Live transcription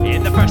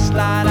first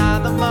light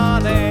of the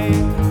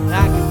morning,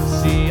 I can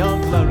see your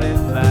glory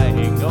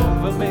flying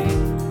over me.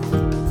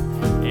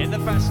 In the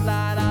first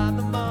light of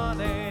the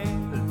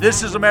morning.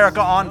 This is America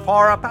on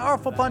Par, a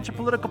powerful bunch of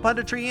political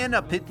punditry and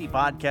a pithy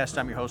podcast.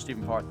 I'm your host,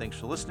 Stephen Parr. Thanks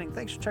for listening.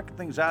 Thanks for checking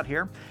things out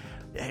here.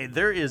 Hey,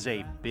 there is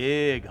a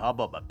big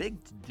hubbub, a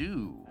big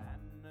to-do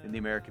in the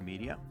American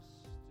media.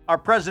 Our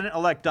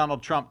president-elect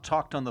Donald Trump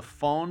talked on the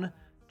phone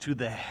to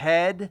the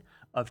head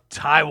of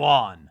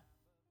Taiwan.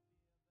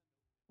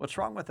 What's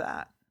wrong with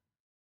that?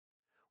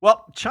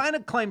 Well,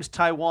 China claims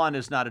Taiwan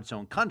is not its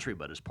own country,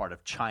 but is part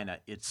of China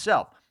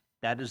itself.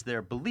 That is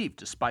their belief,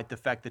 despite the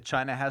fact that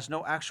China has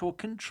no actual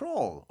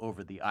control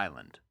over the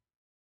island.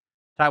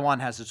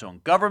 Taiwan has its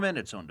own government,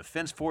 its own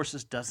defense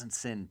forces, doesn't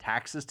send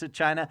taxes to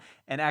China,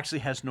 and actually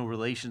has no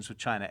relations with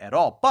China at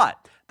all.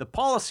 But the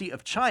policy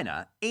of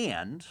China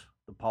and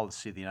the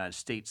policy of the United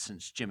States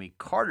since Jimmy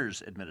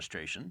Carter's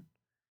administration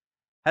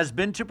has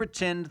been to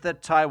pretend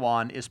that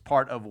Taiwan is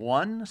part of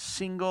one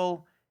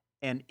single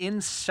and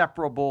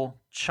inseparable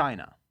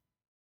China.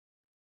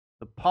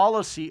 The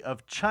policy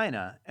of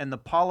China and the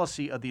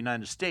policy of the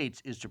United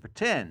States is to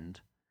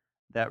pretend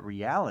that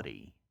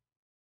reality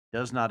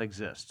does not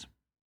exist.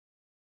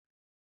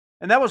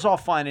 And that was all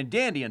fine and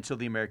dandy until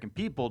the American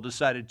people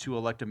decided to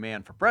elect a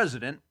man for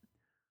president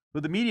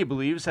who the media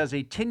believes has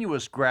a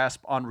tenuous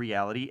grasp on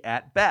reality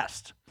at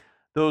best.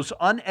 Those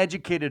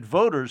uneducated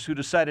voters who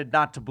decided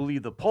not to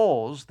believe the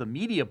polls the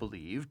media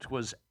believed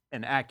was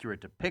an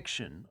accurate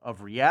depiction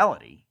of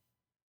reality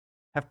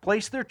have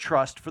placed their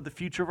trust for the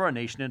future of our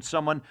nation in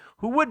someone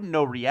who wouldn't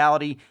know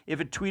reality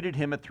if it tweeted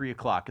him at 3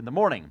 o'clock in the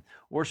morning,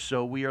 or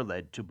so we are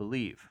led to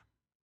believe.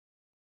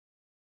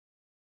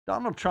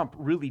 Donald Trump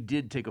really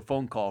did take a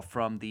phone call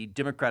from the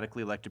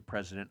democratically elected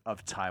president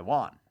of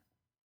Taiwan.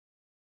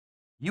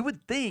 You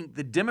would think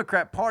the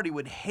Democrat Party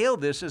would hail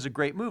this as a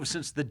great move,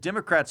 since the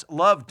Democrats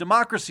love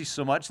democracy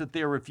so much that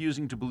they are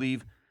refusing to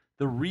believe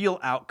the real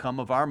outcome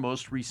of our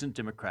most recent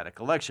Democratic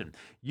election.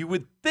 You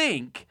would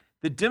think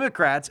the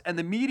Democrats and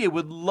the media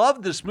would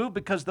love this move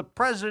because the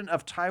president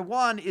of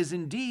Taiwan is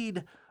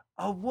indeed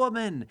a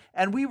woman.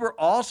 And we were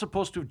all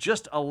supposed to have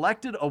just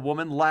elected a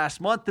woman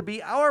last month to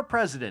be our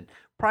president,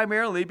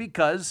 primarily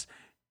because,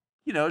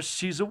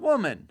 she's a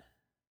woman.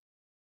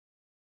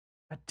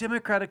 A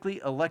democratically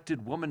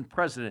elected woman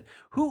president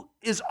who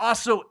is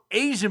also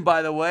Asian,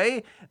 by the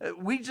way.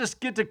 We just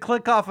get to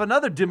click off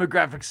another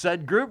demographic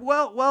subgroup.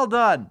 Well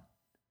done.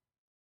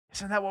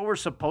 Isn't that what we're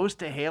supposed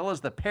to hail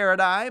as the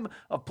paradigm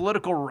of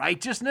political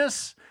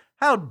righteousness?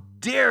 How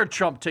dare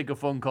Trump take a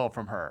phone call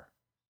from her?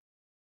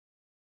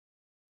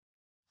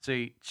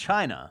 See,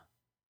 China,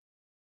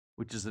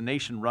 which is a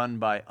nation run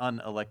by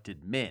unelected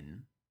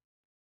men,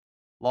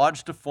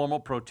 lodged a formal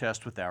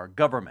protest with our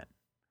government,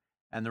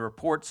 and the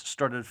reports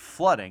started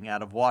flooding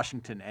out of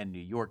Washington and New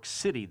York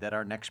City that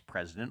our next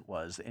president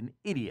was an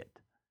idiot.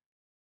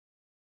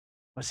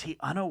 Was he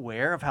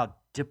unaware of how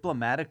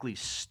diplomatically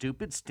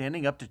stupid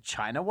standing up to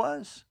China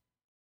was?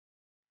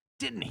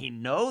 Didn't he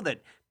know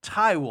that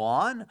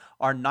Taiwan,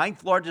 our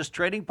 9th largest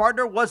trading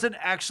partner, wasn't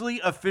actually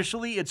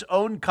officially its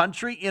own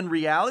country in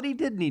reality?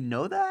 Didn't he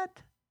know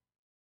that?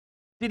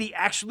 Did he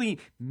actually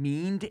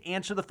mean to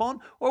answer the phone?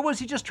 Or was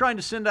he just trying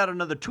to send out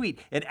another tweet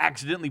and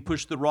accidentally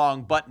push the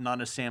wrong button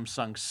on a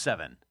Samsung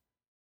 7?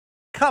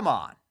 Come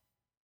on.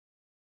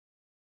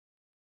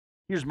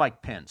 Here's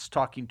Mike Pence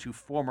talking to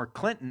former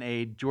Clinton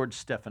aide George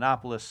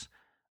Stephanopoulos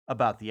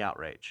about the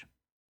outrage.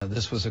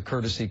 This was a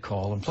courtesy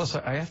call, and plus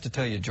I have to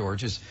tell you,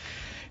 George, it's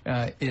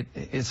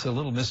a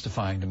little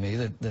mystifying to me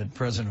that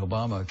President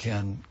Obama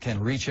can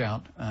reach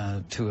out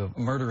to a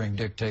murdering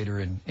dictator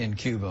in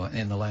Cuba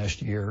in the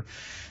last year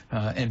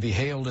and be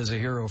hailed as a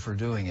hero for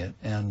doing it.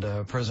 And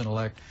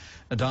President-elect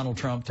Donald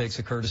Trump takes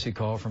a courtesy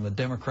call from a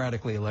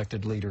democratically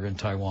elected leader in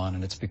Taiwan,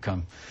 and it's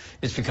become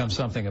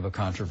something of a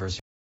controversy.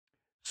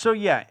 So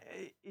yeah,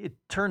 it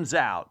turns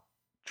out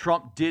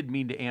Trump did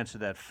mean to answer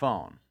that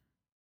phone.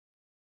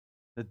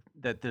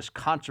 That this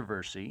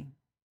controversy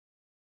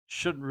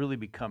shouldn't really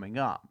be coming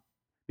up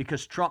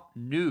because Trump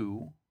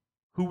knew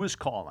who was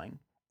calling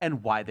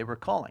and why they were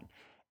calling.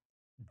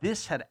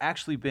 This had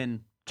actually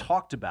been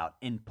talked about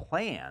and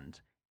planned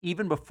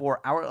even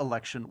before our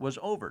election was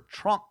over.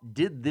 Trump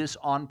did this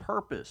on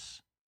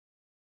purpose.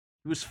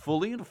 He was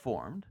fully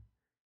informed,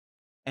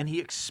 and he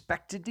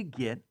expected to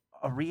get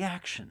a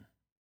reaction.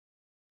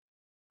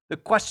 The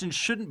question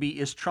shouldn't be,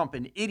 is Trump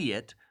an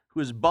idiot who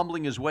is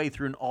bumbling his way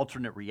through an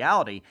alternate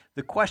reality?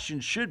 The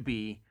question should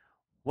be,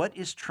 what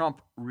is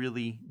Trump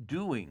really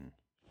doing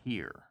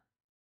here?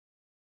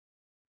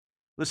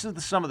 Listen to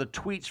some of the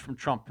tweets from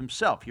Trump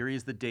himself. Here he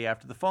is the day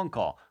after the phone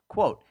call.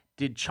 Quote,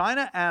 "Did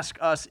China ask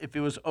us if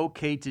it was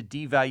okay to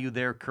devalue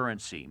their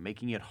currency,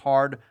 making it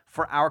hard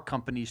for our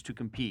companies to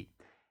compete?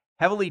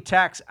 Heavily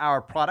tax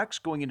our products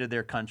going into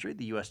their country,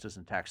 the U.S.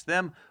 doesn't tax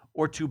them,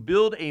 or to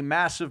build a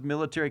massive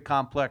military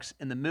complex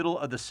in the middle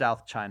of the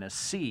South China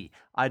Sea?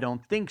 I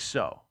don't think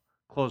so."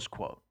 Close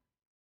quote.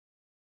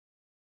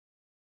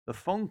 The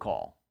phone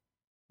call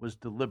was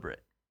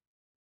deliberate.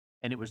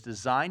 and it was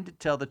designed to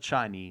tell the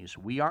Chinese,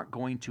 we aren't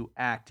going to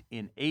act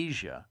in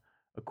Asia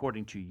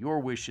according to your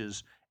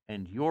wishes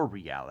and your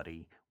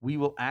reality. We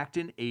will act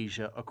in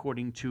Asia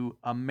according to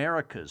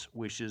America's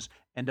wishes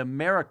and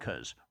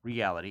America's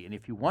reality. And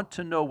if you want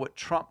to know what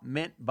Trump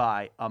meant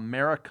by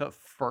America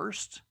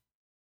first,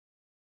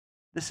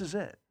 this is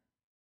it.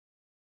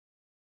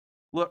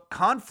 Look,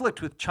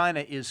 conflict with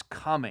China is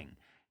coming.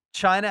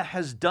 China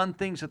has done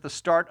things at the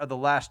start of the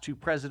last two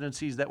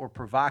presidencies that were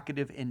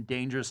provocative and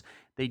dangerous.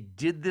 They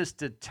did this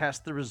to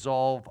test the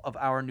resolve of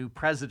our new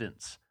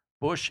presidents,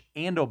 Bush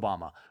and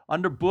Obama.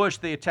 Under Bush,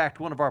 they attacked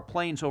one of our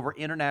planes over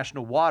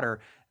international water.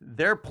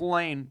 Their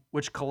plane,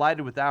 which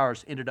collided with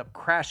ours, ended up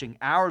crashing.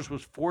 Ours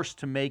was forced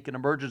to make an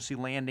emergency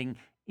landing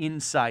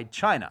inside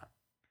China.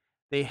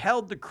 They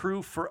held the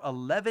crew for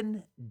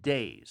 11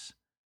 days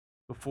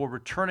before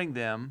returning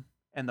them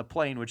and the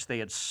plane, which they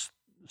had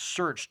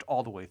searched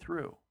all the way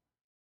through.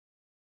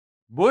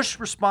 Bush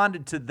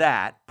responded to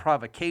that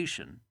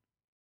provocation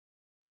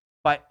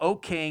by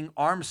okaying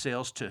arms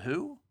sales to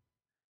who?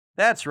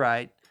 That's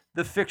right,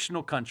 the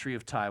fictional country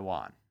of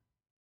Taiwan.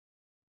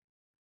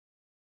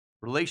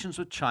 Relations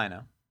with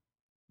China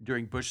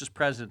during Bush's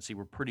presidency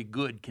were pretty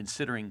good,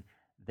 considering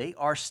they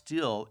are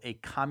still a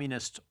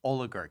communist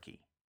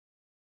oligarchy.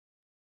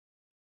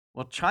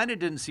 Well, China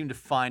didn't seem to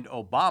find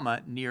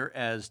Obama near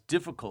as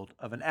difficult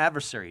of an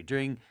adversary.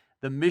 During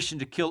the mission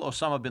to kill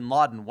Osama bin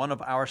Laden, one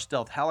of our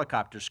stealth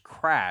helicopters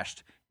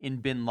crashed in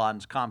bin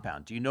Laden's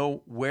compound. Do you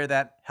know where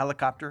that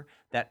helicopter,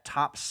 that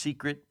top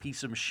secret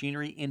piece of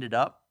machinery, ended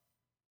up?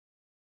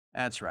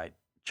 That's right,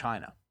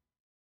 China.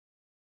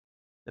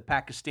 The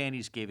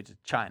Pakistanis gave it to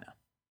China.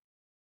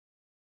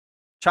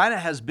 China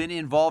has been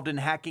involved in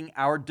hacking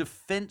our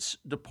Defense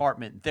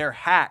Department. Their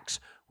hacks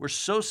were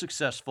so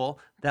successful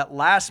that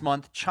last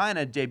month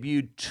China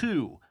debuted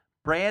 2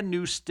 brand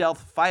new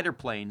stealth fighter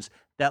planes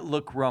that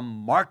look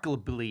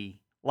remarkably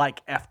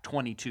like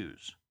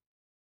F-22s.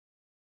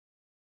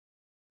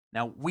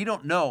 Now, we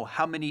don't know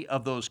how many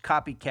of those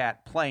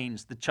copycat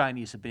planes the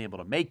Chinese have been able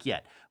to make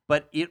yet,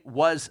 but it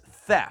was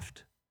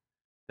theft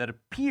that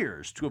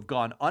appears to have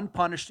gone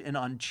unpunished and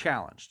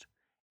unchallenged.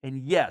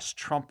 And yes,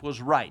 Trump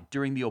was right.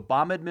 During the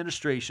Obama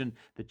administration,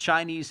 the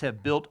Chinese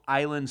have built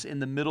islands in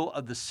the middle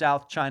of the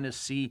South China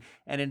Sea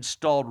and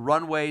installed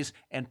runways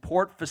and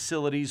port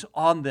facilities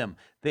on them.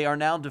 They are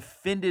now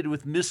defended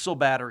with missile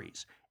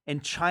batteries,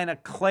 and China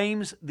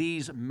claims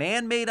these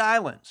man-made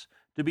islands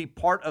to be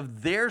part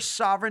of their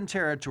sovereign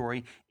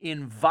territory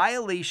in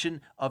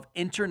violation of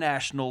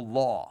international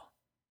law.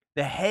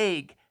 The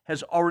Hague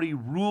has already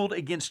ruled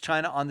against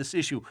China on this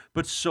issue,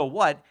 but so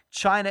what?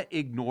 China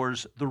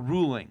ignores the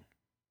ruling.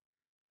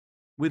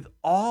 With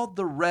all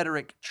the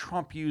rhetoric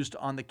Trump used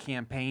on the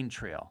campaign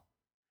trail,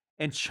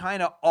 and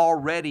China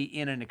already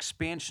in an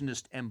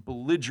expansionist and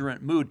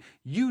belligerent mood,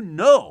 you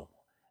know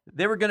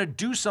they were going to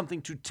do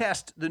something to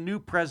test the new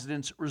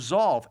president's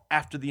resolve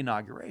after the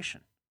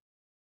inauguration.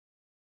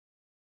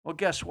 Well,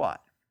 guess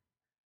what?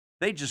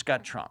 They just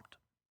got trumped.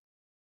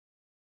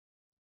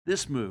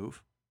 This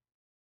move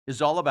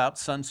is all about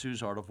Sun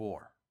Tzu's Art of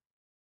War.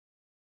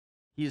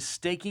 He is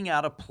staking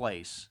out a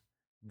place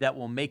that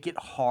will make it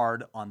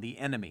hard on the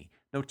enemy.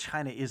 No,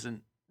 China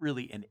isn't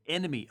really an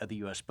enemy of the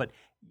U.S., but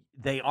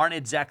they aren't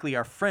exactly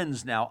our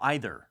friends now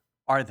either,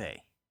 are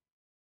they?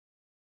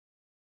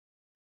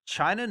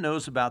 China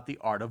knows about the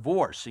art of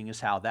war, seeing as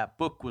how that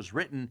book was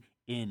written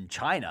in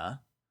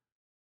China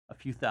a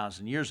few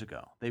thousand years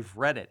ago. They've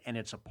read it, and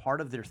it's a part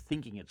of their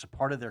thinking. It's a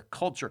part of their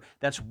culture.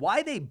 That's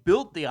why they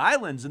built the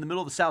islands in the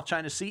middle of the South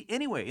China Sea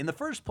anyway, in the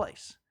first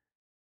place.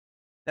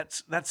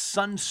 That's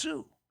Sun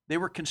Tzu. They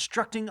were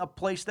constructing a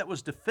place that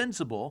was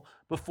defensible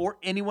before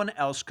anyone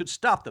else could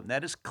stop them.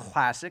 That is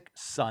classic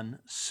Sun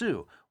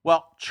Tzu.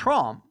 Well,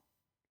 Trump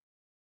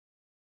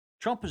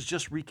is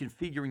just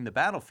reconfiguring the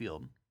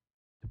battlefield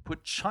to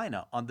put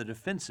China on the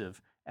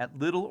defensive at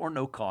little or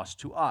no cost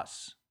to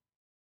us.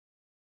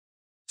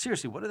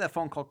 Seriously, what did that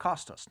phone call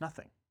cost us?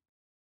 Nothing.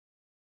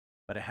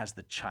 But it has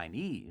the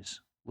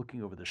Chinese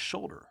looking over the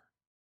shoulder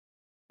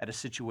at a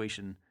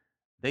situation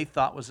they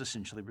thought was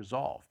essentially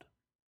resolved.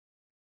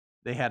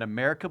 They had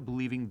America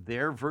believing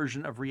their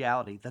version of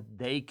reality, that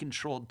they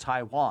controlled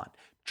Taiwan.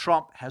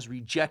 Trump has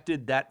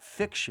rejected that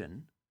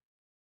fiction.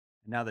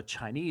 Now the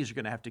Chinese are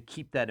going to have to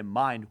keep that in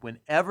mind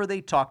whenever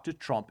they talk to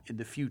Trump in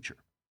the future.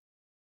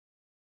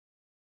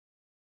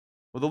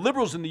 Well, the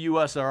liberals in the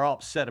U.S. are all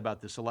upset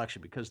about this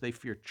election because they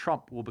fear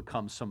Trump will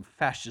become some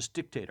fascist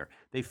dictator.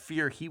 They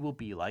fear he will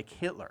be like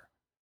Hitler.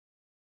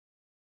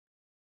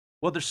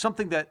 Well, there's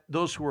something that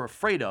those who are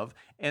afraid of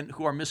and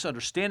who are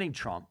misunderstanding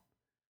Trump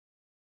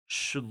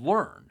should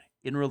learn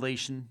in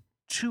relation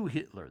to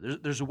Hitler.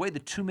 There's a way the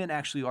two men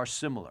actually are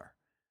similar.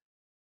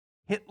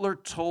 Hitler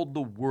told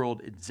the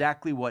world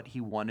exactly what he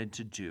wanted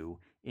to do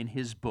in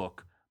his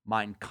book,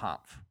 Mein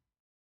Kampf.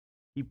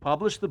 He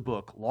published the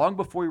book long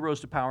before he rose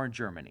to power in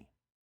Germany.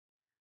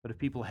 But if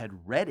people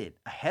had read it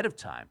ahead of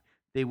time,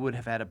 they would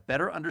have had a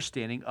better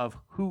understanding of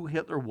who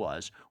Hitler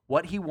was,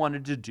 what he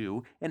wanted to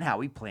do, and how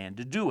he planned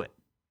to do it.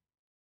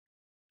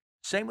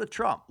 Same with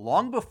Trump.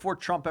 Long before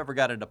Trump ever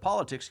got into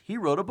politics, he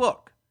wrote a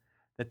book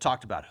that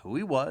talked about who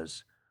he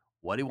was,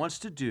 what he wants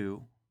to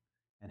do,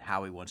 and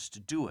how he wants to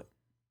do it.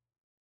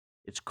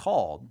 It's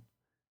called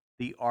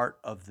The Art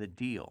of the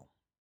Deal.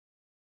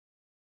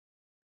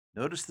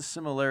 Notice the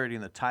similarity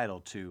in the title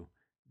to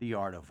The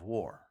Art of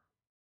War.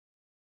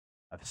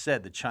 I've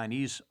said the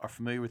Chinese are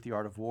familiar with the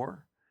art of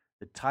war.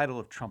 The title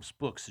of Trump's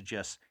book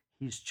suggests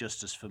he's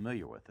just as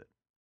familiar with it.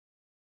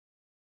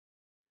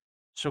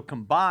 So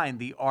combine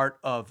the art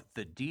of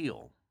the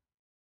deal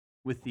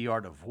with the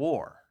art of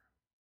war.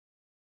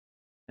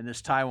 And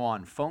this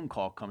Taiwan phone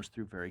call comes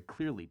through very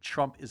clearly.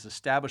 Trump is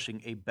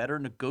establishing a better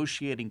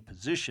negotiating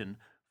position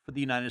for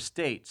the United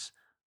States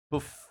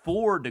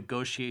before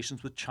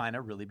negotiations with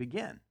China really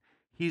begin.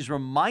 He's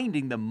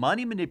reminding the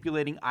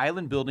money-manipulating,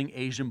 island-building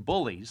Asian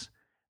bullies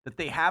that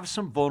they have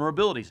some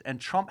vulnerabilities, and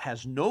Trump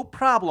has no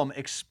problem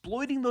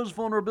exploiting those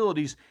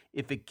vulnerabilities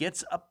if it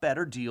gets a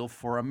better deal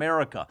for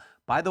America.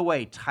 By the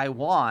way,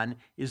 Taiwan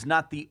is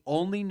not the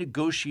only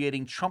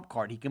negotiating trump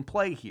card he can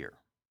play here.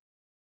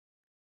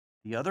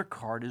 The other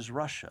card is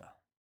Russia.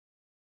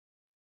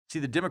 See,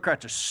 the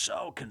Democrats are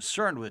so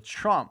concerned with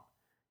Trump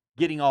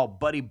getting all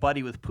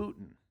buddy-buddy with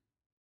Putin.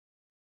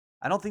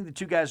 I don't think the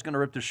two guys are going to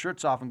rip their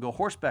shirts off and go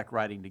horseback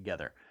riding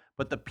together.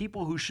 But the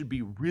people who should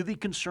be really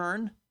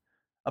concerned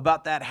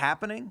about that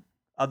happening,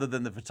 other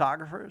than the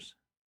photographers,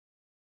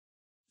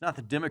 it's not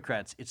the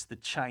Democrats, it's the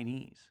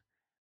Chinese.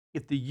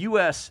 If the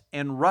U.S.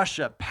 and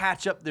Russia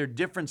patch up their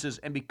differences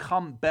and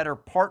become better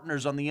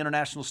partners on the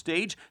international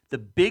stage, the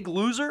big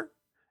loser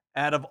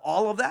out of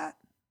all of that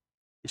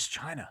is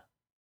China.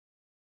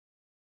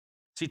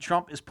 See,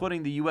 Trump is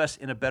putting the U.S.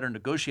 in a better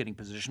negotiating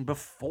position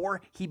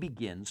before he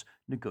begins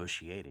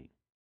negotiating.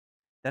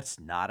 That's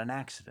not an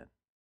accident.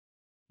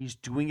 He's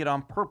doing it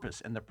on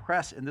purpose, and the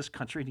press in this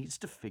country needs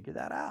to figure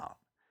that out.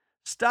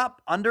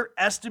 Stop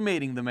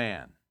underestimating the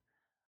man.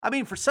 I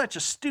mean, for such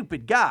a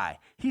stupid guy,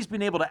 he's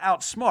been able to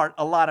outsmart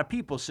a lot of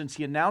people since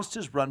he announced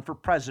his run for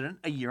president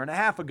a year and a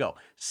half ago.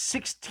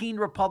 16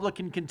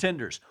 Republican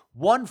contenders,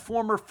 one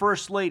former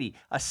first lady,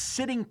 a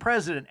sitting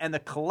president, and the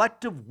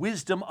collective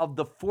wisdom of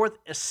the Fourth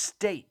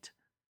Estate.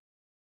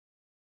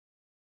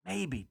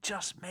 Maybe,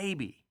 just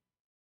maybe,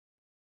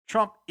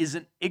 Trump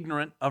isn't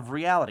ignorant of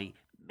reality.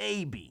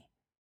 Maybe,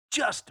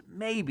 just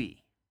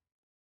maybe,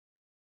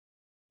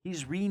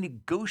 he's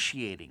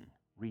renegotiating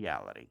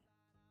reality.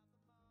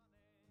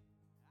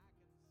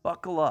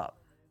 Buckle up.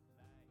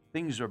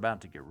 Things are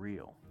about to get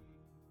real.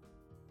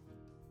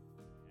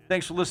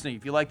 Thanks for listening.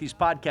 If you like these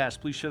podcasts,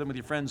 please share them with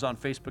your friends on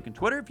Facebook and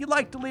Twitter. If you'd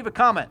like to leave a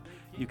comment,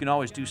 you can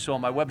always do so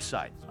on my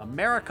website,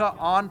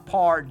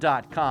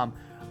 AmericaOnPar.com.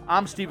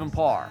 I'm Stephen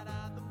Parr.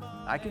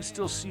 I can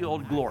still see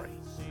Old Glory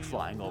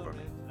flying over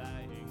me.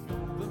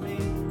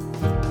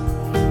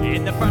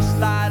 In the first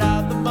light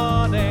of the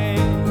morning,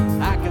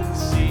 I can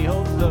see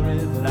Old Glory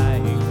lying